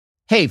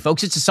Hey,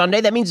 folks, it's a Sunday.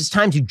 That means it's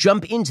time to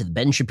jump into the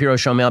Ben Shapiro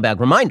Show mailbag.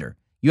 Reminder,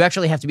 you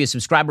actually have to be a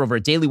subscriber over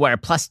at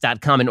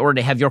dailywireplus.com in order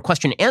to have your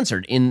question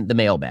answered in the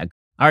mailbag.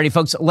 Alrighty,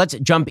 folks, let's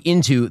jump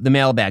into the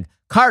mailbag.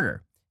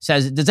 Carter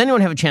says, does anyone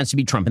have a chance to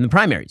beat Trump in the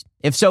primaries?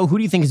 If so, who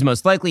do you think is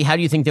most likely? How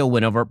do you think they'll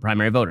win over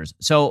primary voters?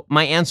 So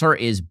my answer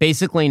is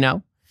basically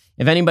no.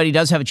 If anybody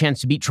does have a chance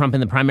to beat Trump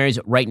in the primaries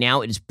right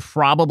now, it is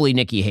probably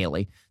Nikki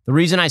Haley. The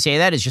reason I say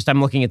that is just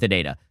I'm looking at the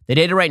data. The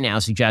data right now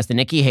suggests that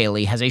Nikki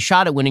Haley has a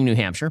shot at winning New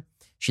Hampshire.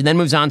 She then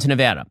moves on to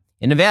Nevada.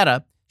 In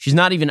Nevada, she's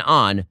not even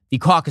on the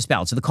caucus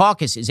ballot. So the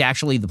caucus is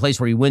actually the place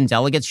where you win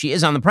delegates. She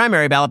is on the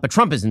primary ballot, but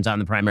Trump isn't on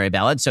the primary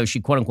ballot. So she,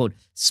 quote unquote,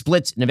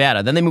 splits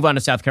Nevada. Then they move on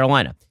to South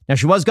Carolina. Now,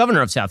 she was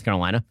governor of South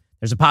Carolina.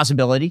 There's a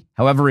possibility,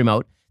 however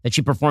remote, that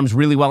she performs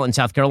really well in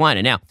South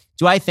Carolina. Now,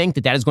 do I think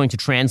that that is going to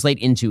translate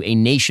into a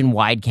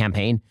nationwide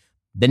campaign?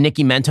 The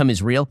Nikki momentum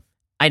is real?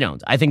 I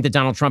don't. I think that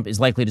Donald Trump is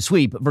likely to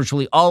sweep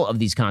virtually all of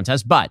these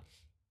contests, but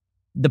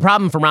the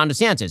problem for Ron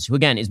DeSantis, who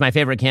again is my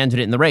favorite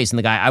candidate in the race and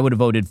the guy I would have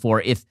voted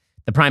for if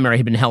the primary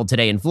had been held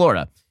today in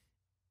Florida.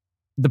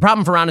 The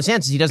problem for Ron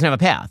DeSantis, he doesn't have a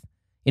path.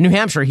 In New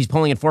Hampshire, he's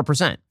polling at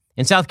 4%.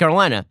 In South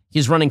Carolina,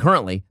 he's running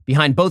currently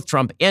behind both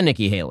Trump and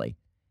Nikki Haley.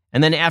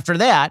 And then after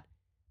that,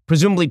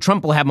 presumably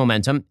Trump will have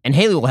momentum and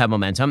Haley will have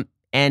momentum.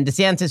 And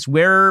DeSantis,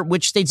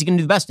 which states is he going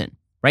to do the best in?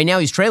 Right now,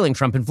 he's trailing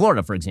Trump in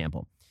Florida, for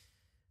example.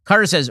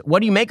 Carter says, what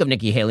do you make of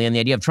Nikki Haley and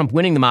the idea of Trump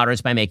winning the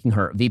moderates by making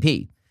her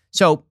VP?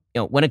 So,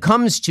 when it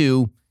comes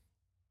to,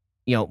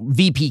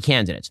 VP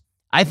candidates,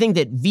 I think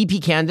that VP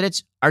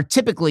candidates are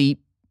typically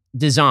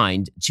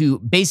designed to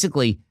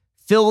basically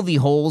fill the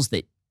holes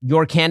that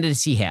your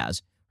candidacy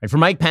has. Right? For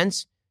Mike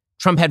Pence,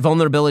 Trump had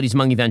vulnerabilities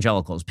among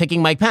evangelicals.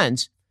 Picking Mike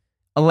Pence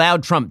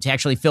allowed Trump to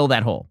actually fill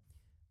that hole.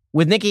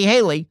 With Nikki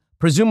Haley,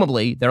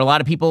 presumably, there are a lot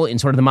of people in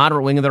sort of the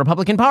moderate wing of the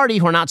Republican Party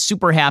who are not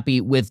super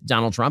happy with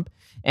Donald Trump,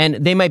 and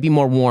they might be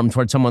more warm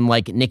towards someone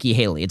like Nikki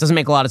Haley. It doesn't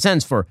make a lot of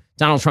sense for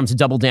Donald Trump to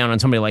double down on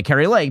somebody like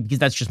Carrie Lake because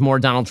that's just more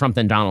Donald Trump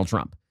than Donald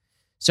Trump.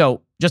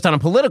 So just on a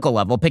political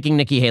level, picking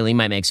Nikki Haley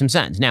might make some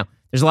sense. Now,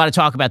 there's a lot of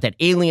talk about that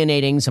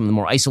alienating some of the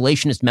more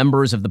isolationist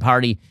members of the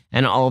party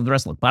and all of the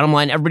rest. Look, bottom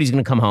line, everybody's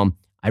going to come home.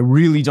 I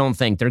really don't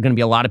think there are going to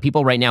be a lot of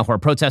people right now who are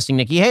protesting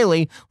Nikki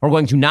Haley who are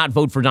going to not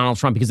vote for Donald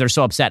Trump because they're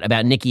so upset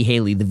about Nikki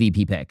Haley, the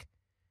VP pick.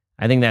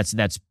 I think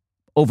that's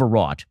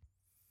overwrought.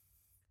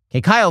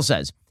 Okay, Kyle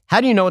says, how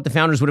do you know what the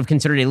founders would have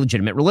considered a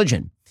legitimate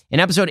religion? In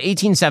episode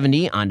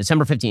 1870 on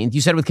December 15th, you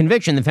said with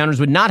conviction the founders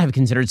would not have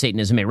considered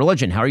Satanism a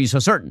religion. How are you so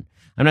certain?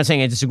 I'm not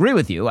saying I disagree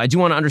with you. I do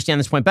want to understand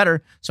this point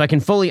better so I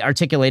can fully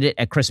articulate it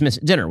at Christmas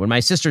dinner when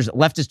my sister's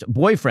leftist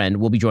boyfriend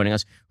will be joining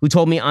us, who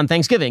told me on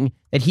Thanksgiving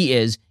that he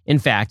is, in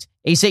fact,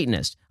 a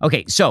Satanist.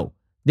 Okay, so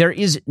there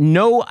is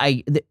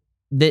the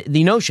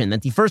notion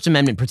that the First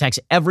Amendment protects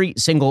every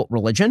single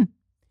religion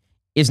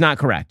is not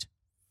correct.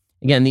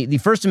 Again, the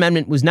First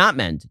Amendment was not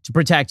meant to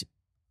protect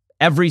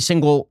every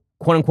single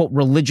quote-unquote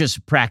religious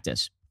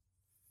practice.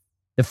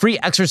 The free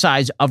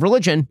exercise of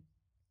religion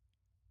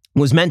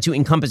was meant to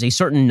encompass a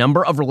certain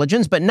number of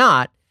religions, but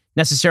not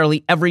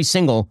necessarily every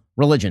single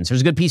religion. So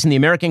there's a good piece in the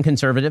American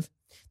Conservative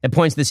that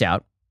points this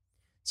out.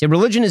 See,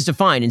 religion is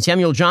defined in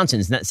Samuel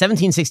Johnson's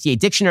 1768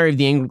 Dictionary of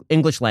the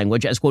English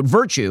Language as, quote,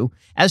 virtue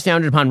as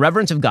founded upon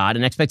reverence of God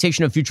and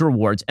expectation of future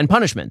rewards and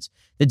punishments.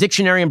 The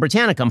Dictionary in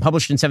Britannicum,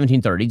 published in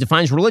 1730,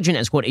 defines religion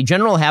as, quote, a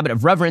general habit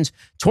of reverence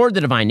toward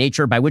the divine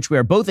nature by which we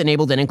are both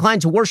enabled and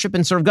inclined to worship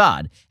and serve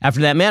God after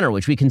that manner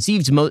which we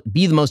conceive to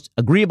be the most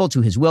agreeable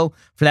to his will,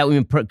 for that we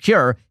may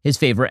procure his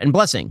favor and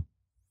blessing.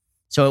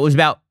 So it was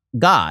about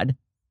God,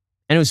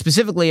 and it was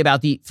specifically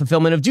about the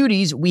fulfillment of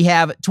duties we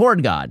have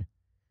toward God.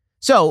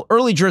 So,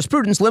 early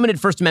jurisprudence limited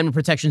First Amendment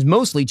protections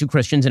mostly to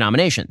Christian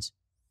denominations.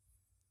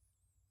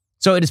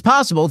 So it is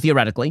possible,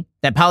 theoretically,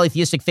 that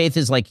polytheistic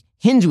faiths like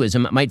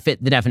Hinduism might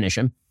fit the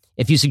definition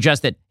if you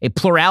suggest that a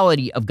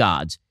plurality of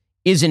gods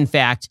is, in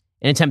fact,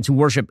 an attempt to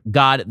worship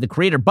God, the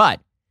creator. But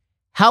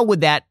how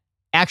would that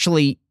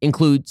actually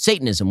include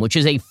Satanism, which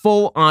is a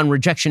full-on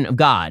rejection of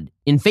God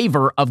in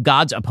favor of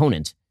God's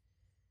opponent?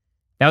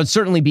 That would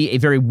certainly be a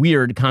very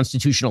weird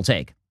constitutional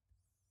take.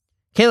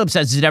 Caleb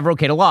says, is it ever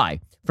okay to lie?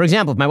 For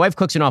example, if my wife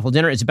cooks an awful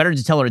dinner, is it better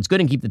to tell her it's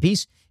good and keep the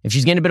peace? If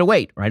she's gained a bit of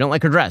weight or I don't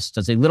like her dress,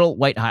 does a little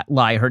white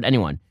lie hurt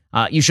anyone?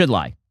 You should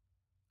lie.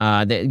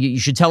 You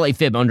should tell a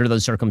fib under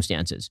those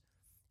circumstances.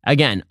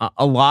 Again,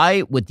 a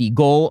lie with the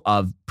goal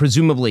of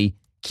presumably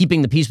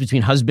keeping the peace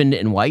between husband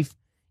and wife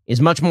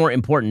is much more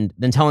important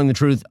than telling the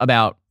truth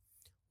about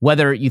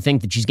whether you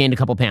think that she's gained a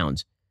couple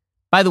pounds.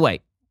 By the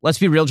way, let's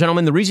be real,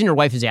 gentlemen. The reason your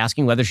wife is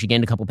asking whether she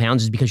gained a couple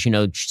pounds is because she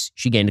knows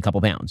she gained a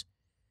couple pounds.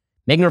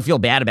 Making her feel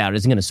bad about it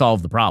isn't going to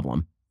solve the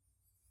problem.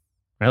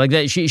 Right? Like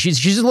that, she's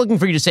just looking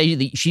for you to say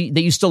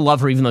that you still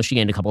love her even though she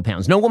gained a couple of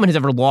pounds. No woman has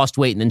ever lost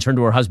weight and then turned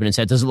to her husband and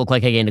said, does it look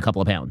like I gained a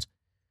couple of pounds?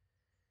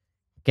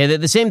 Okay,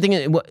 the same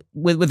thing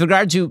with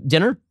regard to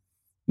dinner.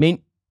 I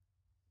mean,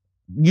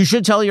 you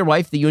should tell your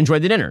wife that you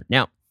enjoyed the dinner.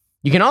 Now,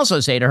 you can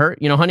also say to her,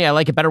 honey, I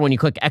like it better when you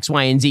cook X,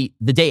 Y, and Z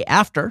the day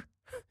after.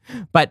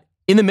 But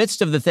in the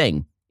midst of the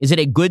thing, is it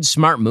a good,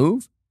 smart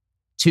move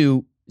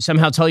to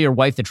somehow tell your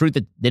wife the truth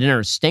that the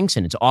dinner stinks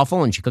and it's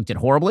awful and she cooked it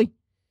horribly?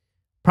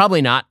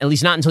 Probably not, at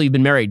least not until you've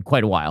been married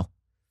quite a while.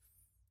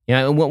 You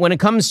know, when it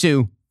comes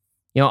to,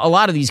 a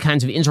lot of these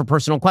kinds of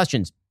interpersonal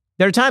questions,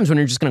 there are times when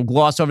you're just going to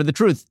gloss over the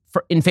truth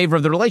in favor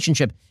of the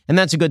relationship, and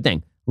that's a good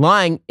thing.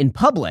 Lying in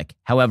public,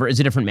 however, is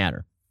a different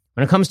matter.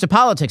 When it comes to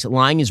politics,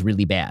 lying is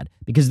really bad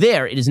because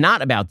there it is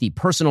not about the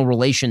personal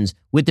relations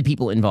with the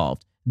people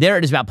involved. There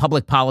it is about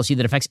public policy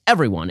that affects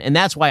everyone, and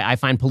that's why I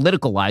find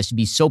political lies to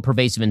be so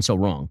pervasive and so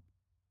wrong.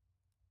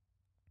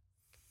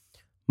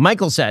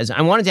 Michael says,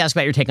 I wanted to ask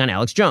about your take on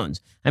Alex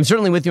Jones. I'm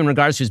certainly with you in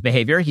regards to his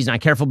behavior. He's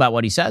not careful about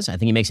what he says. I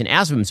think he makes an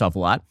ass of himself a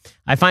lot.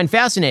 I find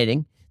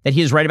fascinating that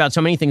he is right about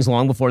so many things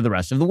long before the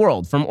rest of the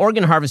world. From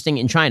organ harvesting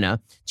in China,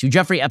 to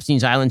Jeffrey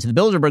Epstein's Island, to the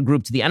Bilderberg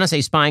Group, to the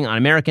NSA spying on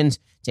Americans,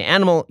 to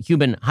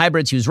animal-human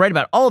hybrids. He was right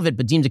about all of it,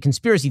 but deemed a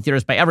conspiracy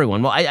theorist by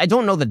everyone. Well, I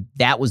don't know that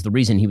that was the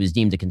reason he was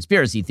deemed a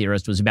conspiracy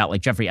theorist, was about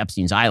like Jeffrey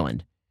Epstein's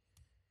Island.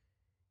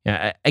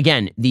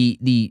 Again,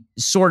 the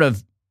sort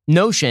of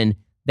notion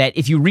that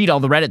if you read all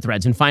the Reddit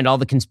threads and find all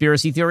the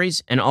conspiracy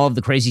theories and all of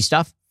the crazy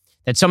stuff,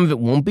 that some of it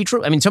won't be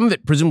true. I mean, some of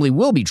it presumably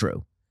will be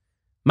true.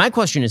 My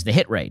question is the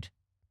hit rate.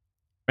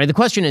 Right? The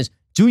question is,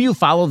 do you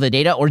follow the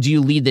data or do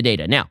you lead the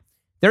data? Now,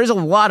 there is a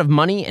lot of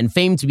money and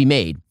fame to be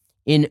made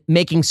in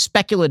making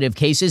speculative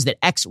cases that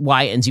X,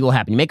 Y, and Z will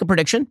happen. You make a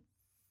prediction,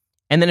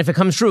 and then if it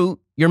comes true,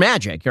 you're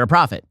magic, you're a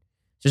prophet.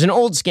 There's an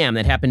old scam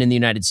that happened in the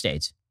United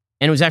States,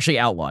 and it was actually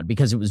outlawed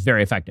because it was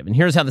very effective. And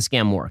here's how the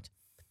scam worked.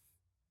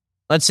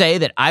 Let's say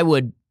that I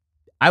would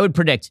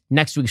predict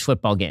next week's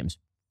football games.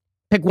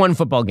 Pick one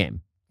football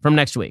game from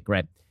next week,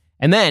 right?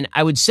 And then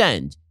I would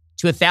send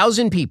to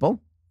 1,000 people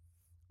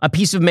a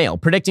piece of mail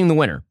predicting the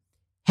winner.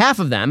 Half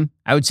of them,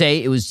 I would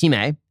say it was Team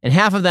A, and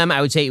half of them,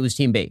 I would say it was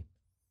Team B.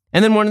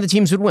 And then one of the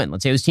teams would win.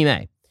 Let's say it was Team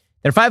A.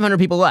 There are 500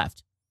 people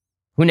left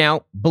who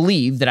now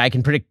believe that I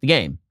can predict the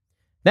game.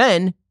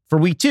 Then, for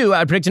week 2, I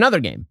would predict another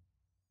game.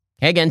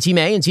 Okay, again, Team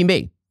A and Team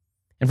B.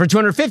 And for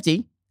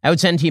 250, I would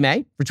send Team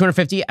A. For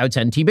 250, I would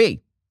send Team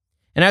B.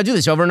 And I would do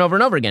this over and over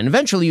and over again.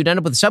 Eventually, you'd end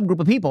up with a subgroup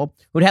of people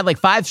who'd had like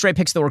 5 straight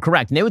picks that were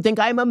correct, and they would think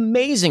I'm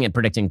amazing at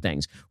predicting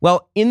things.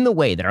 Well, in the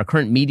way that our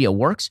current media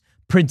works,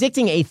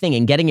 predicting a thing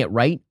and getting it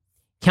right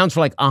counts for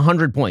like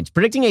 100 points.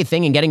 Predicting a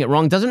thing and getting it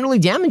wrong doesn't really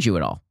damage you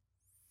at all.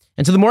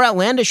 And so the more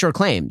outlandish your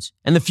claims,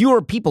 and the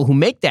fewer people who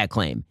make that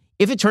claim,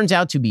 if it turns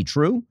out to be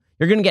true,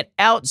 you're going to get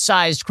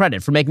outsized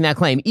credit for making that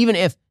claim, even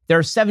if there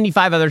are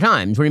 75 other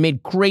times where you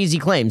made crazy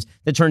claims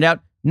that turned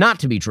out not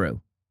to be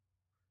true.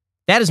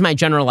 That is my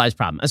generalized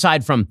problem,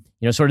 aside from,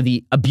 sort of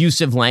the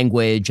abusive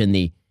language and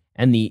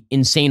the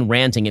insane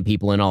ranting at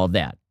people and all of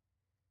that.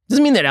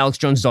 Doesn't mean that Alex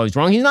Jones is always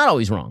wrong. He's not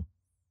always wrong.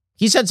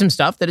 He said some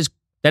stuff that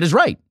is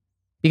right,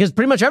 because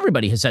pretty much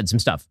everybody has said some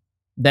stuff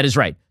that is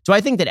right. So I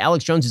think that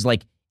Alex Jones is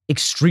like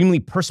extremely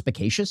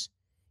perspicacious.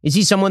 Is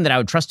he someone that I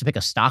would trust to pick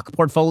a stock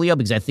portfolio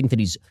because I think that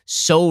he's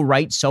so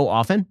right so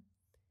often?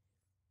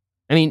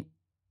 I mean,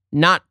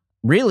 not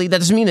really. That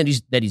doesn't mean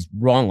that he's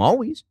wrong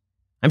always.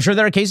 I'm sure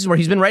there are cases where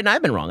he's been right and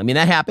I've been wrong. I mean,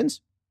 that happens.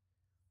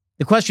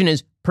 The question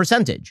is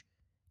percentage.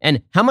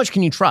 And how much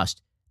can you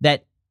trust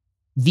that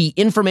the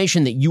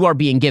information that you are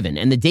being given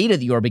and the data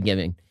that you are being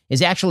given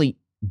is actually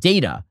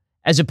data,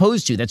 as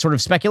opposed to that sort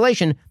of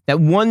speculation that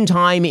one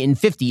time in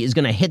 50 is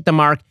going to hit the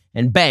mark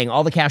and bang,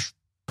 all the cash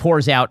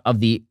pours out of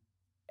the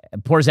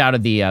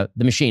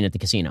machine at the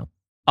casino.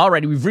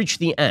 Alrighty, we've reached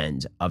the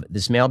end of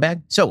this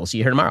mailbag, so we'll see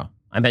you here tomorrow.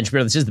 I'm Ben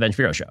Shapiro. This is The Ben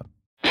Shapiro Show.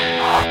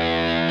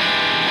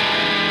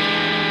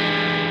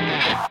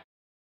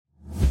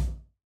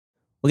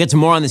 We'll get to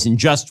more on this in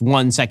just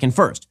 1 second.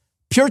 First,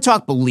 Pure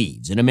Talk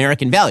believes in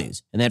American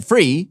values, and that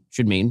free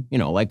should mean,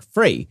 like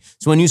free.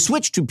 So when you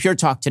switch to Pure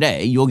Talk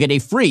today, you'll get a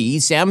free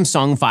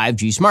Samsung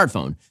 5G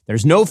smartphone.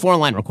 There's no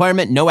 4-line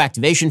requirement, no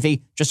activation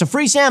fee, just a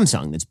free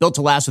Samsung that's built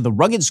to last with a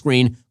rugged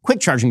screen,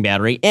 quick charging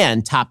battery,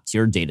 and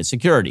top-tier data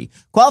security.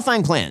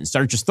 Qualifying plans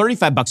start at just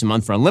 $35 a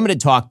month for unlimited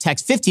talk,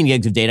 text, 15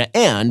 gigs of data,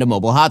 and a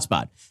mobile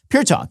hotspot.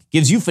 Pure Talk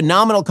gives you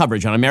phenomenal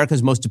coverage on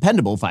America's most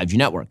dependable 5G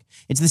network.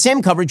 It's the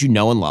same coverage you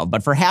know and love,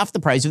 but for half the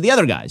price of the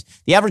other guys.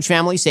 The average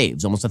family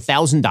saves almost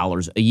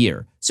 $1,000 a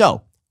year.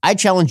 So I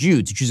challenge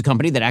you to choose a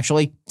company that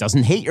actually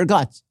doesn't hate your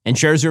guts and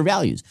shares your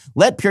values.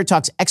 Let Pure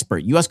Talk's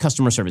expert U.S.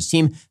 customer service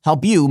team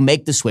help you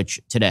make the switch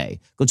today.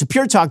 Go to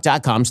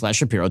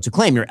puretalk.com/Shapiro to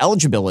claim your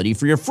eligibility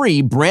for your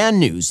free brand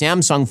new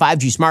Samsung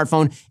 5G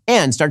smartphone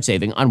and start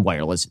saving on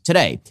wireless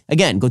today.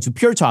 Again, go to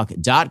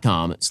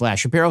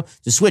puretalk.com/Shapiro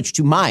to switch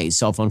to my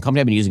cell phone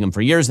company. I've been using them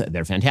for years.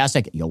 They're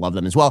fantastic. You'll love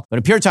them as well. Go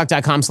to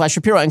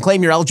puretalk.com/Shapiro and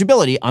claim your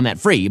eligibility on that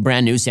free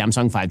brand new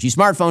Samsung 5G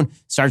smartphone.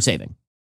 Start saving.